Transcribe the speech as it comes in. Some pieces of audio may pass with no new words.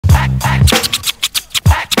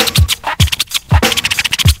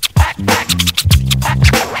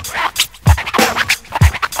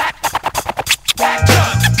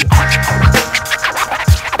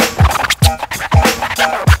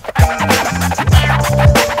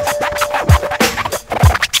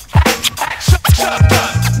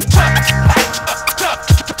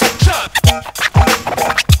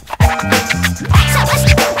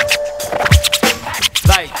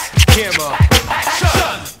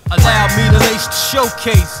Allow me to lace the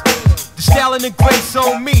showcase. The style and grace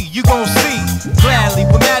on me, you gon' see. Gladly,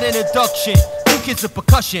 with that introduction. New kids of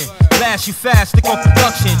percussion. Blast you fast, stick on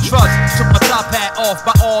production. Trust, took my top hat off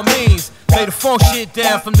by all means. Lay the phone shit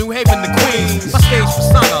down from New Haven to Queens. My stage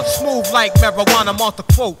persona, smooth like marijuana, Martha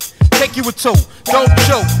quote. Take you a two, don't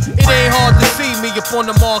choke. It ain't hard to see me up on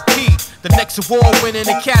the marquee. The next award-winning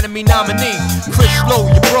Academy nominee. Lowe,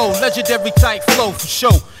 your bro, legendary tight flow for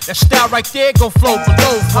show. That style right there gon' flow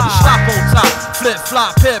below for the stop on top. Flip,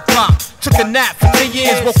 flop, hip hop. Took a nap for 10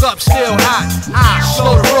 years, woke up still hot. I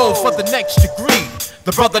slow the road for the next degree.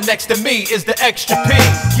 The brother next to me is the extra P.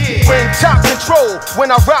 Yeah. In top control, when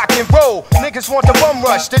I rock and roll, niggas want the bum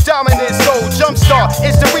rush, the dominant soul. Jumpstart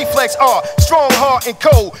is the reflex art, strong heart and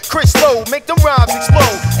cold. Lowe, make them rhymes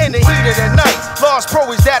explode in the heat of the night. Lost Pro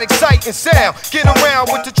is that exciting sound. Get around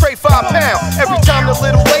with the tray 5 pound. Every time the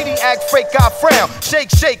little lady act fake, I frown. Shake,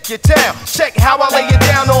 shake your town. Check how I lay it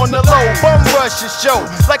down on the low. Bum rush is show.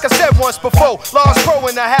 Like I said once before, Lost Pro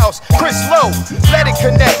in the house. Lowe, let it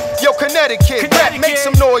connect. Yo, Connecticut, make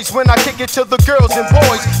some noise when I kick it to the girls and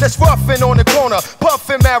boys that's roughing on the corner,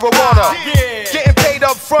 puffing marijuana. Getting paid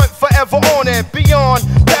up front, forever on and beyond.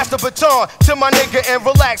 Pass the baton to my nigga and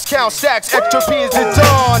relax, count stacks, extra P is the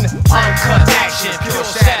dawn. Uncut action, pure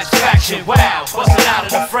satisfaction, wow. Bustin' out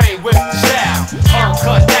of the frame with the style.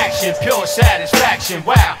 Uncut action, pure satisfaction,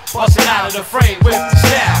 wow. Bustin' out of the frame with the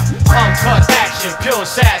style. Uncut action, pure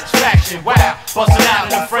satisfaction, wow. Bustin' out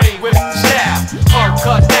of the frame with the style.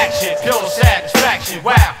 Uncut action, pure satisfaction,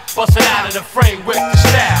 wow. Bustin' out of the frame with the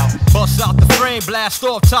style. Bust out the frame, blast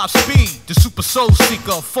off top speed. The super soul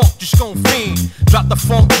seeker, funk just gon' fiend. Drop the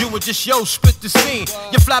funk, you and just yo, spit the scene.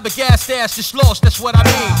 Your flabbergasted ass just lost, that's what I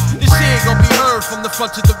mean. This here gon' be heard from the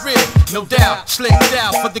front to the rear. No doubt, slicked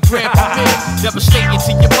out for the grand premiere. Devastating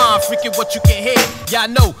to your mind, freaking what you can hear. Y'all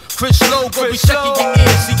know, Lowe gon' be checking your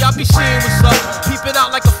ears. See, y'all be seeing what's up, peeping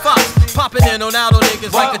out like a fox. Popping in on out on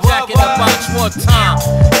niggas like a jack in the box one time.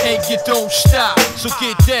 And you don't stop, so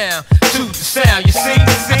get down to the sound, you see?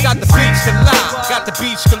 I got the beats to lie, got the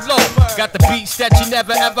beats galore. Got the beats that you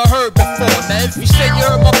never ever heard before. Now if you say you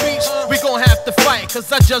heard my beats, we gon' have to fight.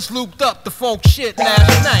 Cause I just looped up the funk shit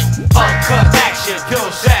last night. Uncut action,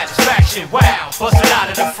 pure satisfaction, wow. Bustin'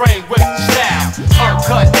 out of the frame with the style.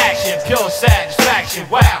 Uncut action, pure satisfaction,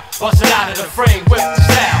 wow. Bustin' out of the frame with the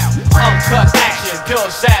style. Uncut action, pure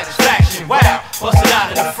satisfaction, wow. Bustin'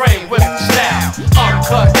 out of the frame with the style.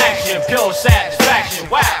 Uncut action, pure satisfaction,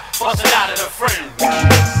 wow. Bustin' out of the frame.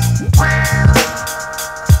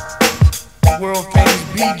 World Famous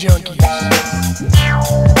Beat Junkies.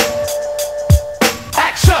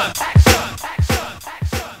 Action!